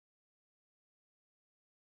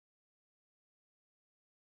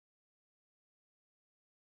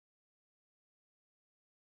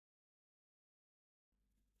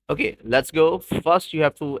Okay, let's go. First, you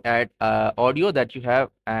have to add audio that you have,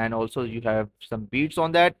 and also you have some beats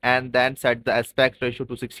on that, and then set the aspect ratio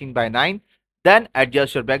to 16:9. Then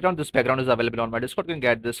adjust your background. This background is available on my Discord. You can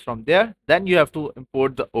get this from there. Then you have to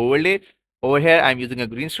import the overlay. Over here, I'm using a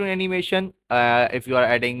green screen animation. If you are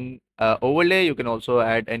adding overlay, you can also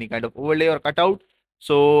add any kind of overlay or cutout.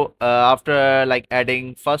 So after like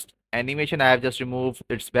adding first animation, I have just removed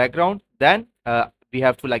its background. Then we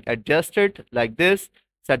have to like adjust it like this,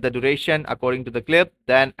 set the duration according to the clip,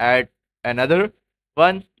 then add another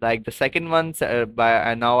one like the second one by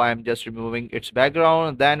and now I'm just removing its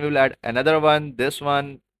background. Then we will add another one, this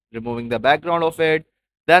one, removing the background of it,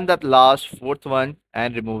 then that last fourth one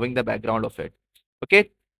and removing the background of it.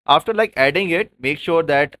 Okay, after like adding it, make sure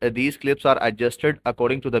that these clips are adjusted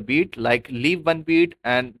according to the beat, like leave one beat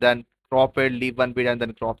and then crop it, leave one beat and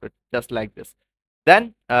then crop it, just like this.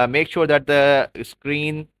 Then make sure that the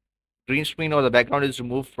green screen or the background is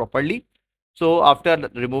removed properly. So after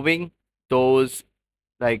removing those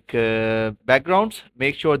like backgrounds,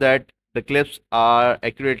 make sure that the clips are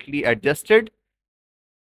accurately adjusted.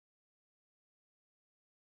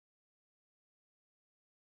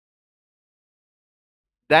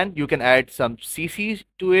 Then you can add some CCs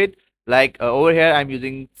to it. Like over here, I'm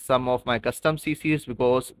using some of my custom CCs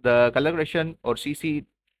because the color correction or CC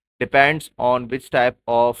depends on which type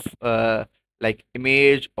of like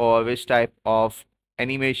image or which type of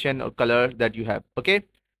animation or color that you have. Okay,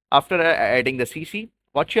 after adding the CC,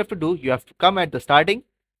 what you have to do, you have to come at the starting,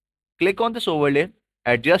 click on this overlay,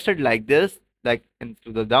 adjust it like this, like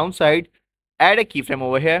into the downside, add a keyframe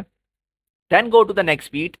over here, then go to the next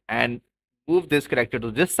beat and move this character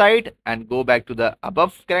to this side and go back to the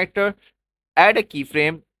above character, add a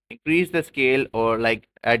keyframe, increase the scale or like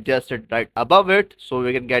adjust it right above it so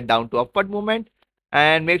we can get down to upward movement,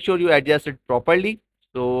 and make sure you adjust it properly.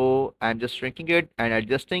 So I'm just shrinking it and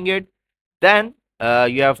adjusting it. Then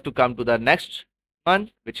you have to come to the next one,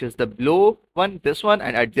 which is the below one, this one,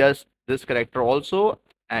 and adjust this character also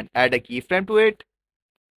and add a keyframe to it.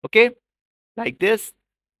 Okay, like this.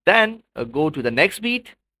 Then go to the next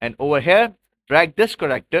beat and over here drag this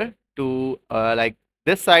character to like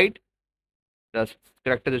this side. The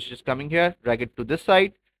character is just coming here, drag it to this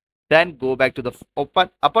side, then go back to the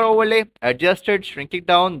upper overlay, adjust it, shrink it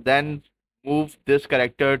down, then move this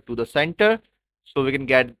character to the center so we can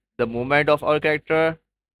get the movement of our character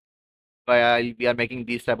while we are making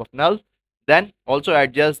these type of null. Then also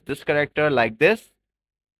adjust this character like this,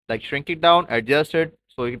 like shrink it down, adjust it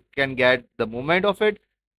so you can get the movement of it.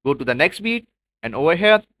 Go to the next beat, and over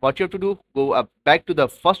here what you have to do, go up back to the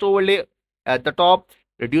first overlay at the top,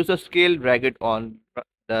 reduce the scale, drag it on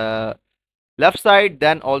the left side,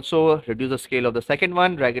 then also reduce the scale of the second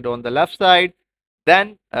one, drag it on the left side,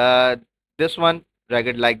 then this one drag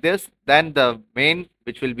it like this, then the main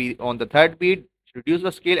which will be on the third beat, reduce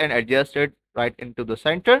the scale and adjust it right into the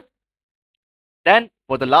center. Then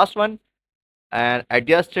for the last one, and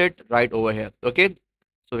adjust it right over here. Okay,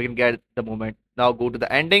 so we can get the movement. Now go to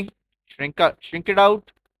the ending, shrink it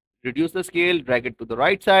out, reduce the scale, drag it to the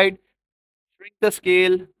right side, shrink the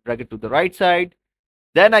scale, drag it to the right side.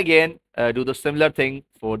 Then again, do the similar thing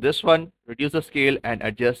for this one, reduce the scale and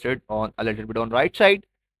adjust it on a little bit on right side,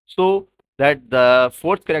 so that the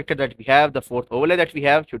fourth character that we have, the fourth overlay that we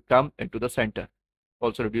have, should come into the center.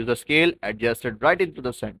 Also reduce the scale, adjust it right into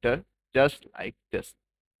the center, just like this.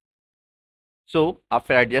 So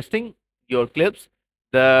after adjusting your clips,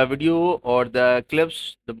 the video or the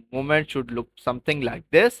clips, the movement should look something like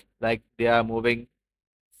this, like they are moving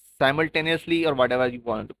simultaneously or whatever you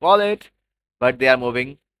want to call it, but they are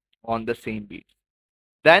moving on the same beat.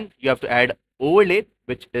 Then you have to add overlay,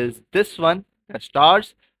 which is this one, the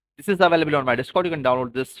stars. This is available on my Discord. You can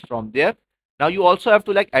download this from there. Now you also have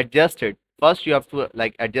to like adjust it. First, you have to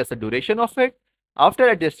like adjust the duration of it. After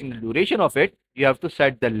adjusting the duration of it, you have to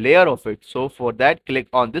set the layer of it. So for that, click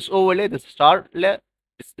on this overlay, this star layer,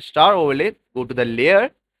 this star overlay, go to the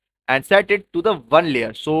layer and set it to the one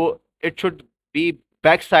layer. So it should be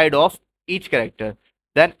backside of each character.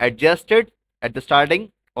 Then adjust it at the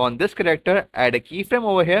starting on this character, add a keyframe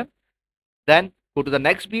over here. Then go to the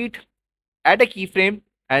next beat, add a keyframe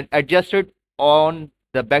and adjust it on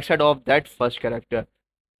the backside of that first character.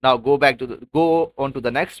 Now go on to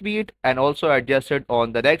the next beat and also adjust it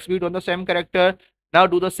on the next beat on the same character. Now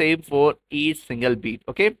do the same for each single beat.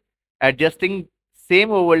 Okay, adjusting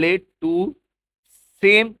same overlay to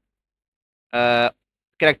same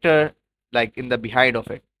character like in the behind of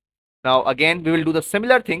it. Now again we will do the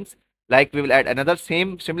similar things, like we will add another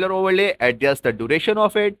similar overlay, adjust the duration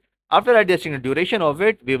of it. After adjusting the duration of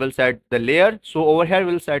it, we will set the layer. So over here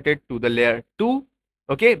we'll set it to the layer 2.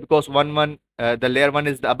 Okay, because one the layer 1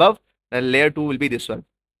 is the above, then layer 2 will be this one.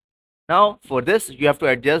 Now for this you have to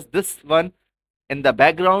adjust this one in the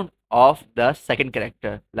background of the second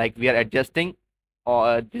character, like we are adjusting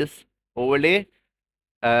this overlay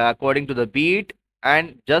according to the beat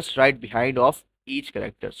and just right behind of each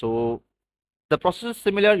character. So the process is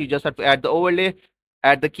similar. You just have to add the overlay,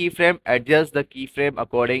 add the keyframe, adjust the keyframe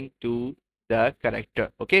according to the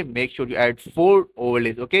character. Okay, make sure you add 4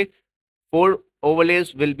 overlays. Okay, 4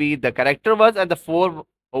 overlays will be the character ones, and the 4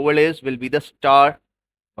 overlays will be the star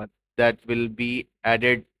one that will be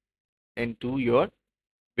added into your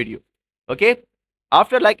video. Okay,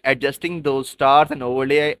 after like adjusting those stars and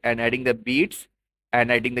overlay and adding the beats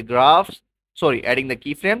and adding the graphs, sorry, adding the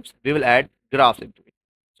keyframes, we will add graphs into it.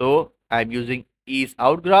 So I'm using ease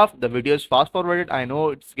out graph. The video is fast forwarded. I know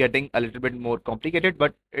it's getting a little bit more complicated,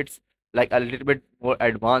 but it's like a little bit more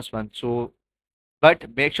advanced one. So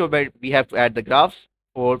but make sure that we have to add the graphs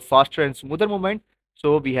for faster and smoother movement.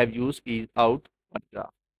 So we have used ease out one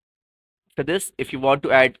graph. After this, if you want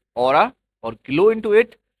to add aura or glow into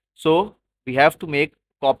it, so we have to make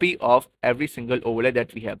copy of every single overlay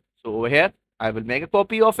that we have. So over here, I will make a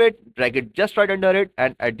copy of it, drag it just right under it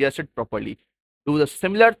and adjust it properly. Do the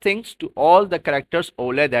similar things to all the characters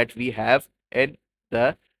overlay that we have in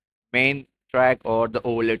the main track or the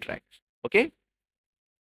overlay tracks. Okay,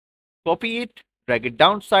 copy it, drag it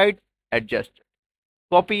downside, adjust it.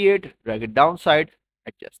 Copy it, drag it downside,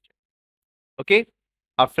 adjust it. Okay,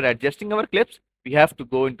 after adjusting our clips, we have to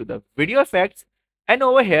go into the video effects, and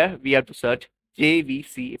over here we have to search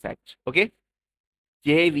JVC effects. Okay,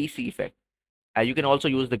 JVC effect. You can also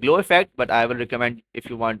use the glow effect, but I will recommend if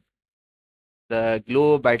you want the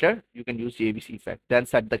glow better, you can use JVC effect. Then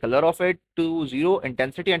set the color of it to 0,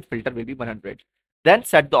 intensity and filter will be 100. Then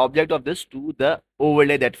set the object of this to the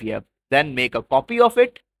overlay that we have. Then make a copy of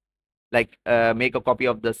it, like make a copy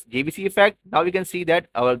of this JVC effect. Now we can see that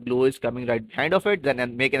our glow is coming right behind of it. Then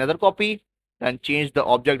and make another copy, then change the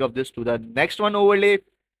object of this to the next one overlay.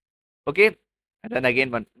 Okay, and then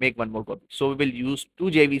again make one more copy. So we will use 2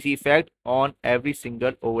 JVC effect on every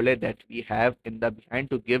single overlay that we have in the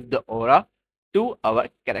behind to give the aura to our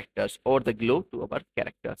characters or the glow to our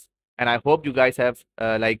characters. And I hope you guys have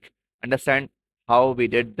like understand how we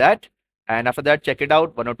did that. And after that, check it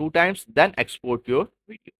out 1 or 2 times, then export your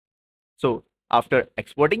video. So after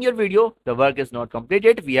exporting your video, the work is not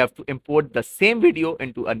completed. We have to import the same video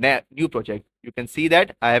into a new project. You can see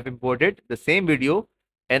that I have imported the same video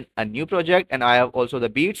in a new project, and I have also the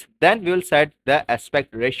beats. Then we will set the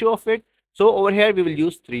aspect ratio of it. So over here, we will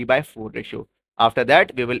use 3:4 ratio. After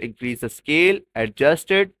that, we will increase the scale,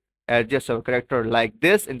 adjust it, adjust our character like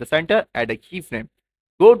this in the center, add a keyframe.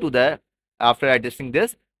 Go to the, after adjusting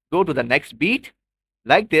this, go to the next beat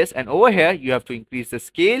like this, and over here, you have to increase the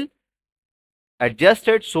scale, adjust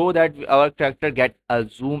it so that our character get a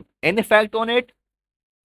zoom in effect on it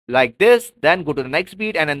like this. Then go to the next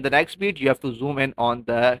beat, and in the next beat you have to zoom in on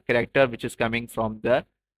the character which is coming from the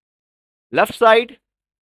left side.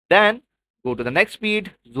 Then go to the next beat,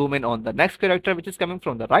 zoom in on the next character which is coming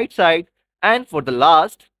from the right side. And for the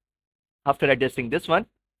last, after adjusting this one,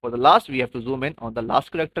 for the last we have to zoom in on the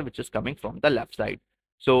last character which is coming from the left side.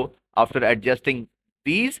 So after adjusting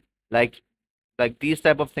these, like these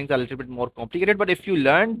type of things are a little bit more complicated, but if you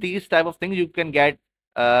learn these type of things, you can get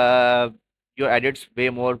your edits way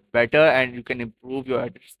more better, and you can improve your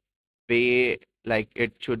edits way, like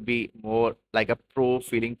it should be more like a pro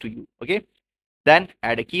feeling to you. Okay, then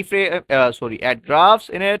add a keyframe, sorry, add graphs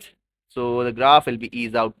in it. So the graph will be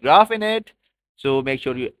ease out graph in it. So make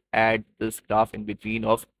sure you add this graph in between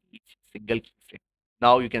of each single keyframe.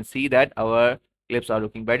 Now you can see that our clips are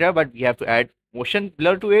looking better, but we have to add motion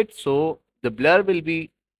blur to it. So the blur will be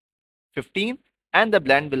 15 and the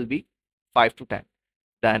blend will be 5 to 10.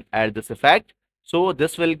 Then add this effect. So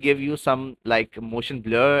this will give you some like motion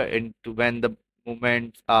blur into when the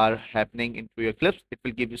movements are happening into your clips. It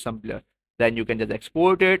will give you some blur. Then you can just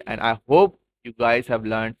export it. And I hope you guys have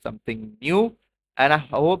learned something new. And I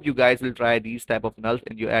hope you guys will try these type of nulls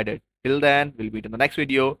in your edit. Till then, we'll meet in the next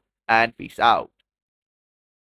video and peace out.